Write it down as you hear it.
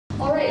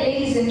All right,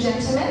 ladies and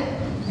gentlemen,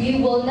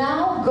 we will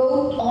now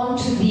go on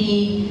to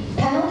the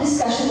panel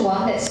discussion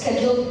one that's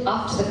scheduled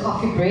after the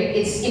coffee break.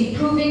 It's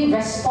improving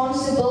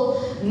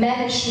responsible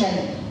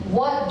management.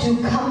 What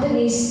do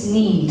companies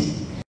need?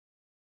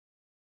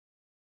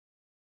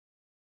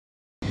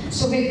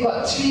 So we've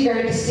got three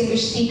very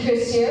distinguished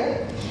speakers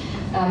here.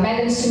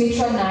 Madam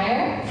Sumitra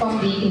Nair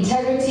from the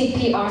Integrity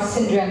PR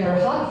Sindrian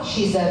Berhad.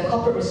 She's a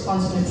corporate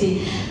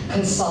responsibility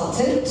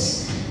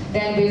consultant.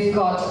 Then we've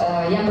got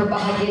Yang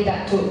Berbahagia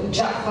Datuk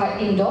Jaafar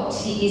Indot.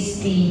 He is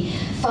the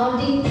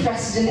founding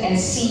president and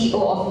CEO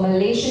of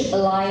Malaysian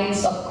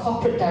Alliance of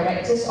Corporate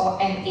Directors, or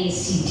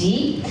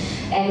MACD.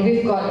 And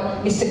we've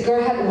got Mr.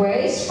 Gerhard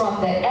Weiss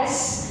from the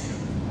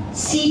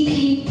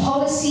SCP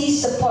Policy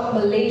Support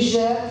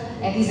Malaysia,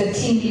 and he's a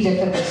team leader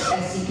for this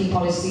SCP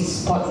Policy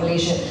Support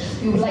Malaysia.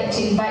 We would like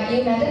to invite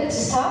you, madam, to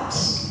start.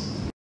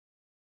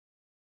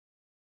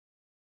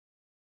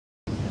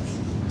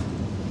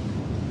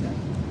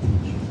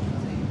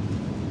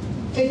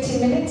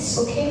 15 minutes,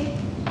 okay?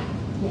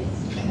 Yes,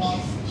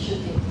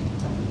 should be.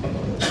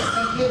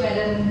 Thank you,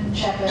 Madam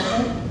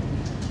Chairperson.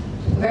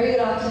 Very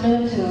good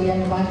afternoon to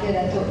Yang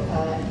Berbahagia Datuk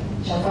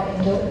Jaafar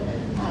Indot,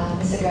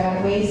 Mr.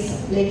 Gerhard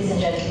Weiss, ladies and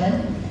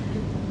gentlemen.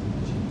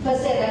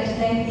 Firstly, I'd like to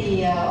thank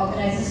the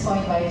organizers for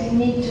inviting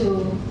me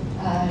to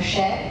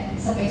share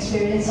some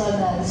experience on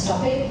this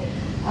topic.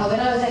 When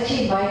I was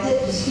actually invited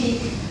to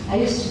speak,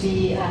 I used to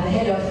be the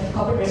head of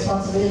corporate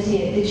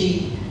responsibility at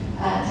Digi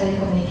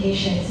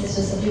Telecommunications. This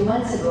was a few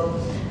months ago.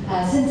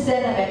 Since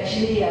then, I've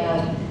actually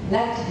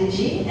left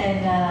Digi,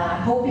 and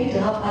I'm hoping to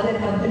help other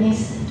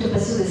companies to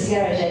pursue the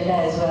CR agenda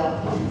as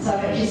well. So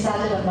I've actually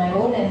started on my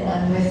own, and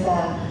I'm with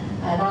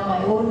now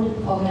my own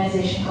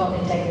organization called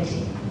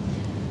Integrity.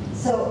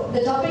 So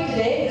the topic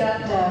today,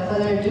 without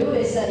further ado,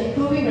 is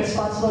improving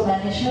responsible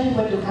management.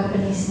 What do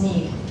companies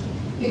need?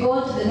 We go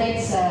on to the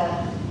next.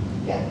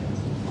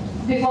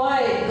 Before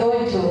I go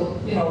into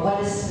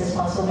what is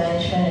responsible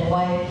management and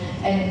why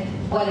and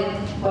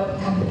what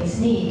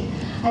companies need,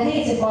 I think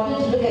it's important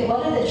to look at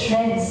what are the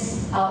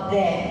trends out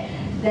there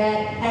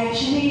that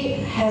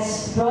actually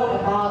has brought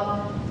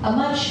about a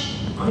much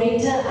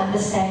greater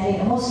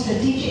understanding, a more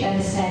strategic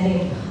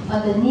understanding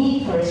on the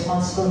need for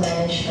responsible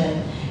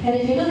management. And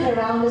if you look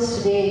around us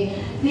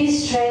today,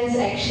 these trends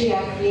actually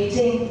are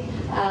creating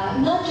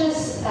not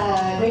just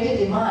greater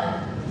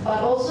demand,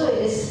 but also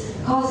it is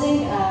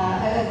causing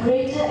a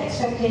greater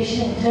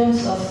expectation in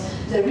terms of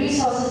the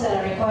resources that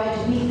are required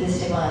to meet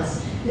these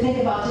demands. If you think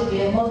about it, we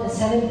have more than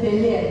 7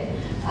 billion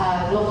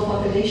global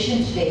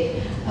population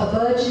today, a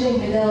burgeoning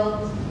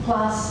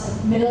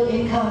middle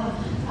income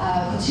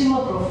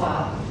consumer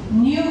profile,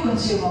 new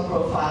consumer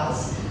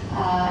profiles,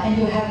 and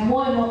you have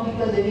more and more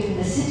people living in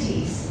the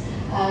cities.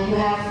 You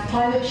have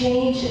climate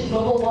change and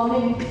global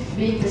warming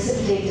being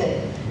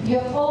precipitated. You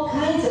have all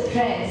kinds of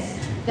trends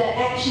that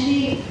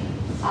actually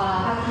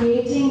are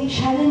creating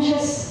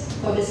challenges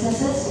for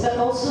businesses, but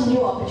also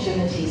new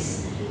opportunities.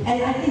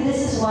 And I think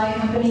this is why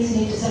companies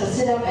need to sort of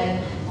sit up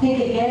and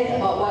think again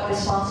about what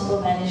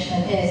responsible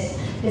management is.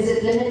 Is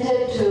it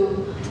limited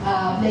to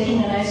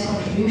making a nice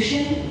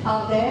contribution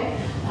out there?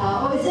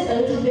 Or is it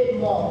a little bit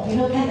more? Can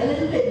a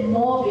little bit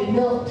more be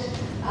milked,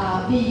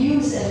 be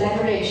used and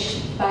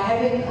leveraged by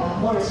having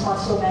more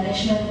responsible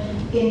management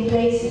in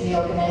place in the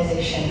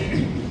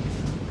organization?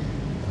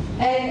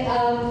 And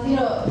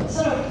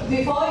sort of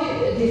before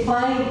you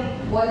define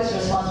what is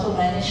responsible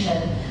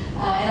management,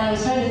 and I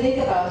was trying to think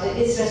about it,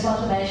 is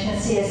responsible management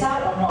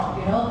CSR or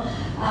not?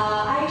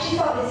 I actually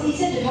thought it's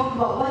easier to talk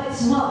about what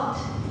it's not.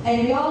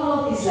 And we all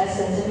know these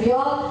lessons, and we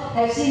all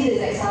have seen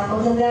these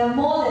examples, and there are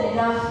more than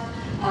enough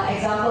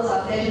examples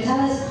out there to tell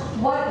us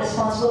what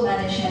responsible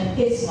management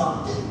is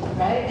not,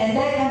 right? And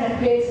that kind of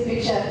creates a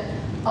picture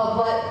of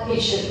what it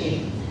should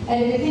be.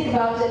 And if you think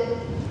about it,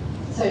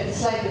 sorry, the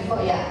slide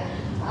before, yeah.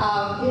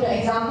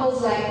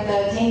 Examples like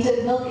the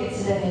tainted milk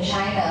incident in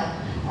China,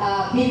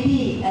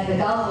 BP and the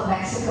Gulf of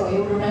Mexico,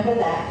 you'll remember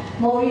that.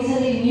 More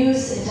recently,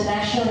 News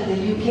International in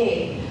the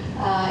UK,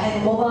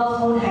 and mobile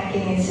phone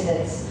hacking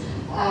incidents.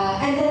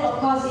 And then, of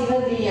course,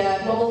 even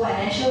the global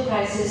financial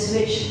crisis,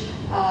 which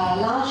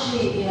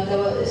largely, there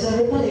was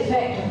a ripple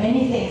effect of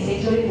many things,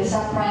 including the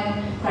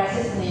subprime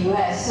crisis in the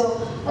US.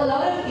 So a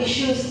lot of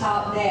issues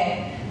out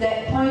there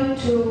that point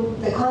to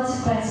the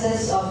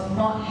consequences of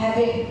not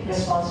having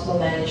responsible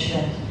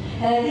management.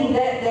 And I think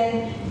that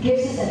then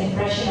gives us an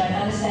impression or an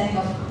understanding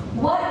of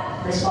what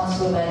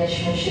responsible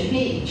management should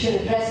be. It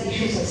should address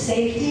issues of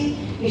safety,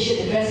 it should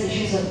address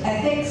issues of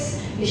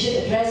ethics, it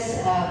should address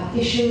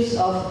issues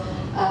of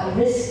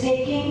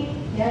risk-taking,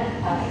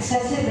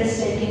 excessive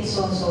risk-taking,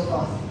 so on and so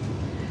forth.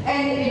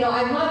 And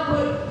I've not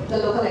put the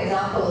local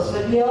examples,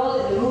 but we all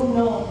in the room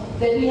know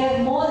that we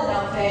have more than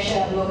our fair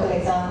share of local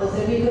examples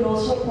that we could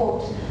also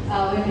quote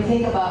when we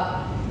think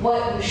about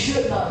what we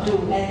should not do,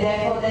 and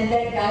therefore then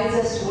that guides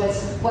us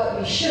towards what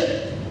we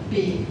should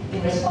be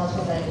in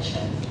responsible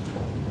management.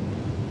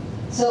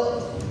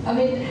 So I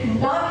mean,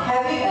 not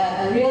having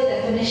a real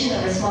definition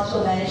of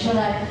responsible management,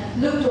 I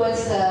looked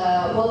towards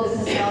the World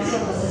Business Council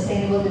for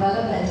Sustainable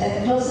Development,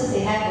 and the closest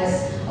they had was,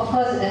 of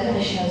course, the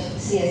definition of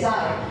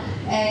CSR.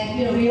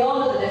 And we all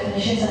know the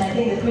definitions, and I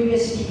think the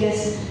previous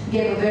speakers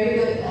gave a very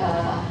good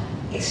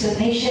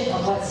explanation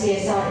of what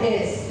CSR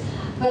is.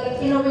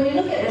 But when you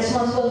look at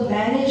responsible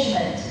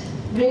management,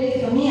 really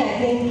for me, I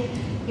think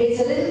it's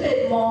a little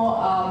bit more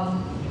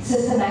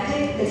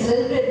systematic, it's a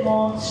little bit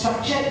more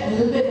structured, and a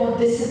little bit more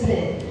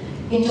disciplined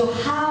into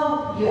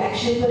how you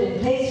actually put in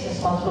place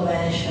responsible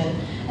management.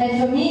 And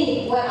for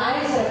me, what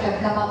I sort of have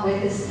come up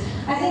with is,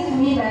 I think for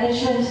me,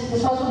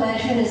 responsible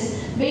management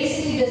is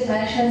basically just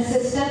management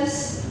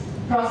systems,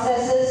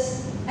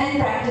 processes, and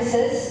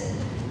practices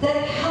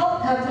that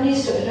help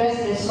companies to address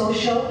their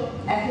social,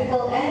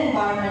 ethical, and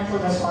environmental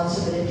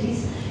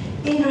responsibilities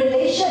in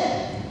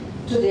relation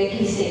to their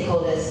key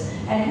stakeholders.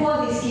 And who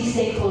are these key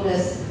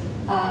stakeholders?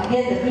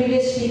 Again, the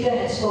previous speaker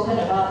had spoken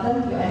about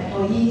them, your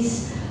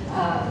employees,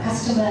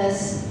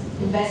 customers,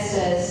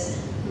 investors,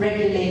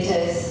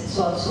 regulators,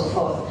 so on and so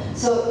forth.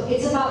 So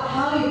it's about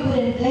how you put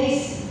in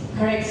place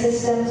correct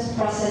systems,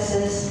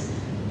 processes,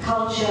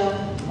 culture,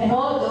 and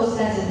all of those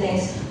kinds of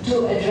things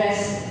to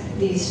address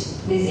these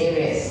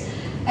areas.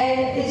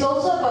 And it's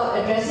also about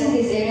addressing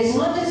these areas,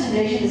 not just in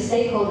relation to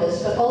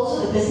stakeholders, but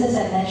also the business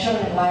and natural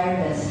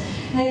environments.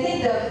 And I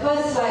think the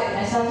first slide,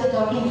 when I started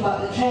talking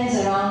about the trends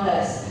around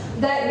us,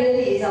 that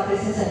really is our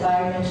business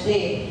environment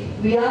today.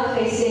 We are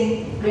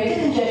facing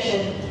greater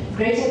congestion,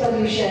 greater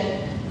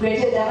pollution,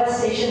 greater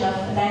devastation of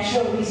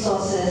natural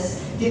resources,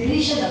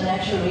 depletion of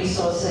natural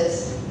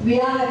resources. We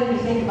are having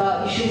to think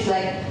about issues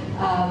like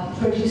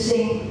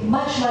producing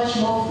much, much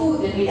more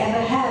food than we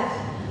ever have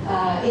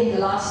in the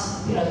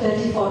last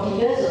 30, 40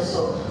 years or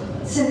so,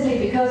 simply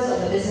because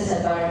of the business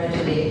environment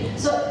today.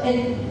 So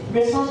in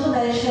responsible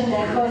management,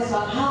 therefore, is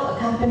about how a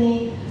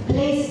company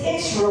plays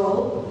its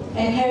role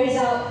and carries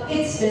out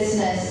its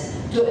business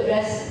to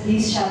address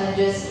these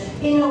challenges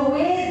in a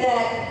way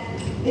that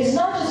is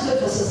not just good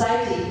for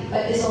society,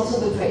 but is also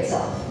good for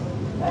itself,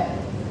 right?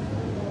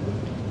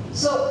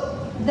 So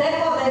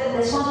therefore, then,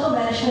 responsible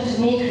management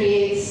to me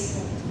creates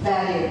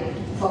value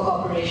for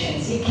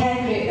corporations. It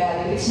can create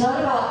value. It's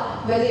not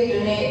about whether you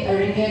donate a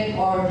ringgit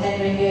or 10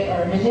 ringgit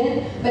or a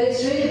million, but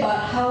it's really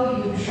about how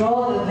you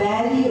draw the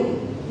value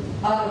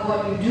out of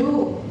what you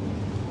do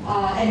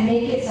and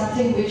make it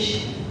something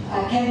which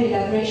can be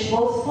leveraged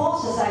both for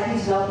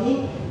society's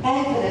well-being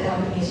and for the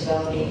company's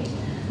well-being.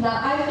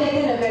 Now, I've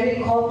taken a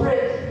very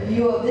corporate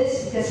view of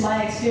this because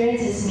my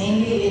experience is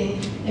mainly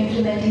in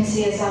implementing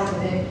CSR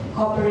within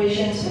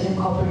corporations, within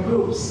corporate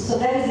groups. So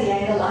that is the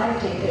angle I've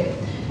taken.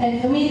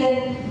 And for me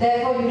then,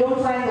 therefore, you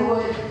don't find the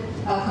word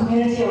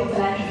community or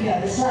philanthropy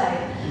on the slide.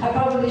 I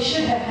probably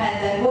should have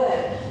had that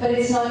word, but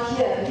it's not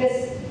here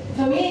because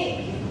for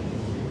me,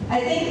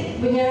 I think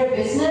when you're a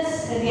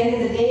business, at the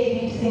end of the day,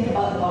 you need to think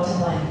about the bottom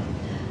line.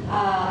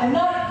 I'm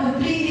not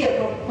completely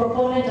a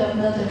proponent of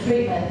Milton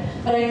Friedman,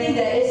 but I think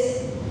there is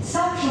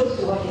some truth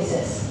to what he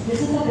says.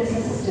 This is how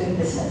business is doing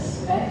business,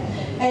 right?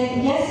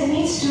 And yes, it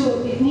needs to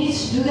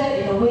do that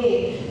in a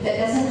way that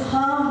doesn't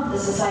harm the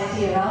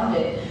society around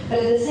it, but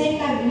at the same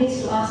time, it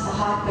needs to ask the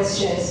hard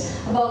questions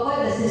about what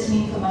does this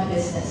mean for my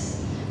business.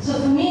 So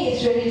for me,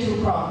 it's really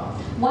two-pronged.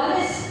 One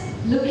is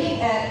looking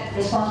at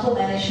responsible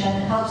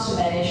management helps to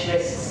manage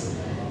risks.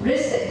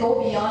 Risks that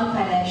go beyond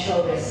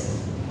financial risks.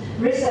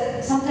 Risks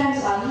that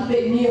sometimes are a little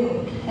bit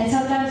new, and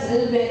sometimes a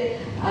little bit,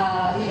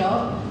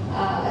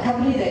 a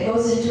company that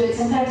goes into it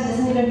sometimes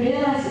doesn't even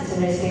realize it's a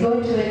risk. They go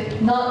into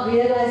it not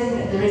realizing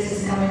that the risk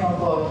is coming on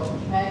board,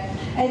 right?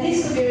 And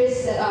these could be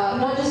risks that are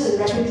not just to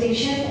the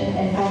reputation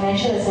and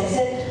financial, as I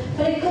said,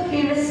 but it could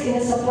be risk in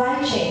the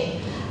supply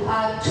chain.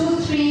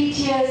 2-3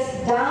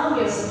 tiers down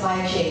your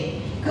supply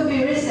chain. Could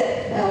be risks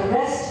that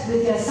rest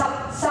with your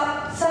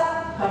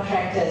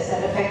subcontractors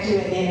that affect you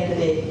at the end of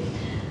the day.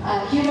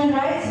 Human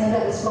rights,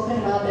 that was spoken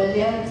about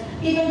earlier,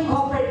 even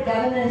corporate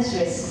governance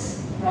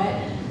risks,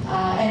 right?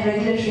 And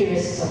regulatory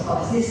risks, of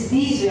course.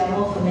 These we are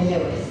more familiar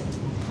with.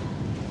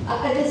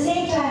 At the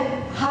same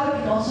time, how it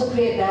can also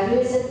create value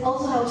is it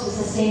also helps to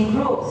sustain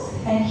growth.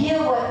 And here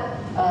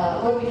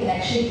what we can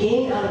actually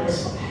gain out of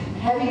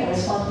having a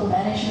responsible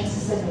management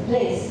system in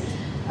place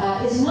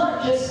is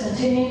not just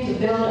continuing to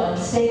build on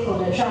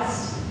stakeholder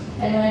trust.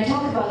 And when I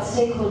talk about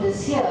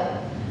stakeholders here,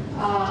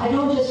 I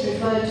don't just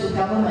refer to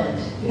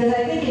government, because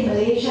I think in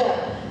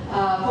Malaysia, for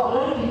a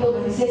lot of people,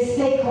 when we say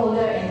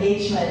stakeholder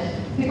engagement,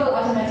 people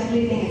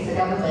automatically think it's the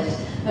government.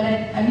 But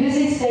I'm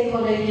using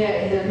stakeholder here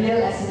in the real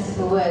essence of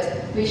the word,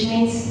 which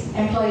means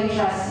employee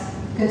trust,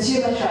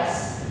 consumer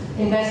trust,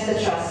 investor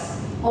trust,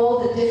 all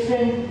the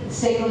different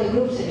stakeholder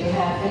groups that you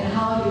have and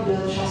how you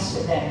build trust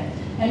with them.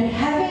 And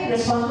having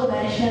responsible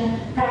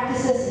management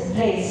practices in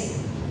place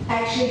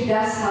actually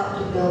does help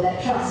to build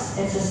that trust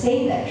and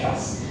sustain that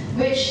trust,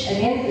 which at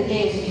the end of the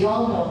day, as we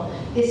all know,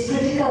 is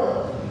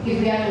critical if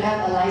we are to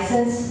have a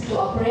license to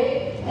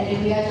operate and if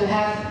we are to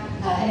have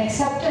an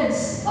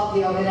acceptance of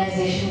the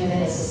organization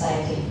within a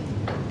society.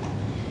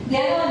 The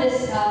other one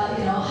is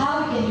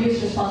how we can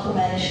use responsible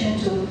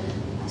management to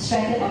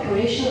strengthen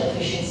operational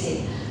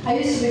efficiency. I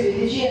used to be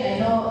with Digi,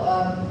 and I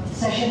know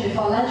session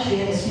before lunch we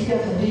had a speaker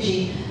from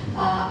Digi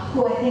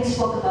who I think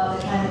spoke about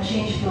the climate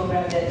change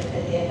program that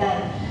they had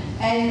done.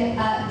 And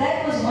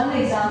that was one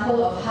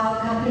example of how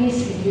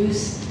companies can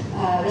use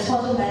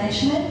responsible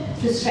management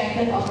to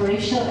strengthen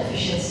operational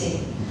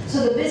efficiency.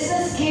 So the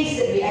business case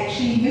that we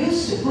actually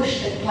used to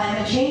push the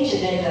climate change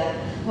agenda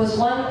was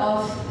one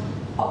of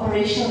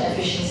operational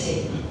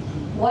efficiency,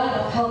 one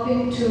of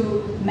helping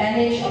to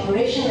manage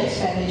operational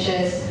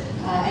expenditures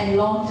and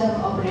long-term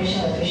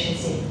operational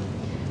efficiency.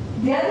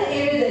 The other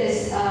area that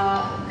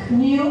is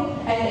new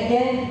and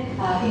again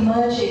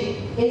emerging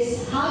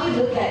is how you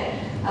look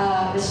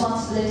at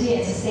responsibility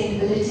and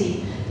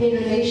sustainability in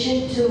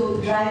relation to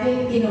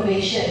driving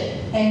innovation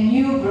and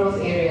new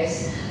growth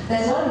areas.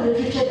 There's a lot of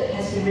literature that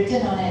has been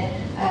written on it,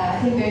 I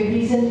think very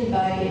recently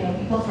by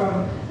people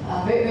from,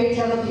 very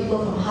clever people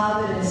from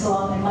Harvard and so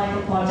on, and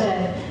Michael Porter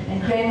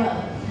and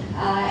Kramer,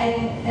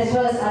 and as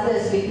well as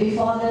others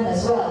before them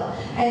as well.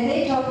 And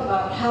they talk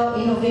about how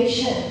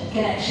innovation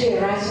can actually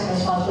arise from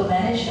responsible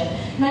management.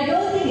 And I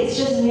don't think it's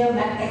just mere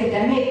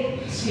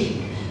academic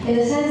speak, in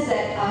the sense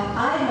that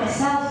I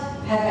myself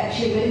have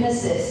actually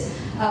witnessed this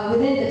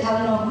within the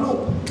Telenor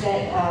group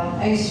that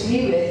I used to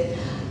be with.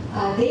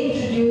 They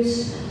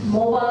introduced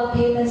mobile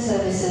payment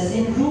services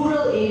in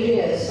rural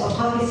areas of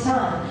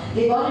Pakistan.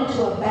 They got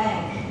into a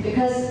bank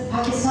because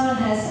Pakistan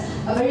has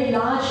a very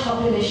large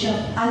population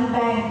of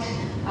unbanked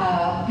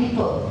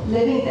people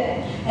living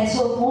there. And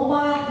so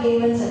mobile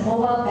payments and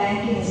mobile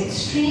banking is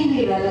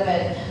extremely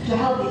relevant to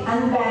help the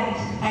unbanked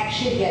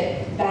actually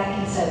get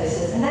banking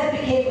services. And that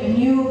became a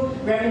new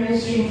revenue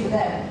stream for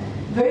them.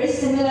 Very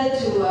similar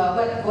to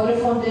what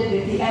Vodafone did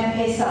with the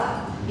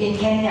M-Pesa in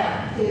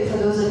Kenya, for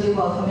those of you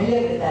who are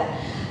familiar with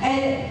that.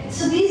 And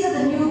so these are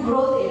the new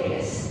growth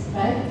areas,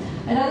 right?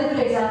 Another good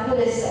example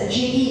is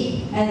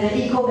GE and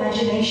the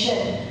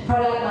Eco-Imagination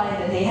product line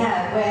that they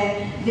have,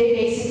 where they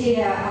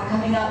basically are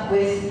coming up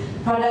with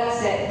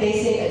products that they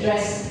say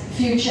address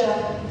future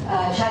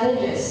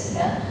challenges,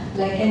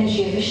 like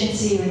energy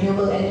efficiency,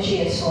 renewable energy,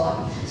 and so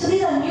on. So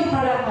these are new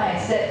product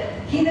lines that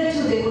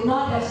hitherto they would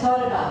not have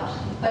thought about.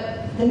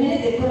 But the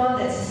minute they put on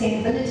that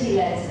sustainability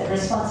lens, that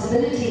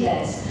responsibility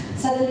lens,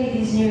 suddenly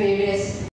these new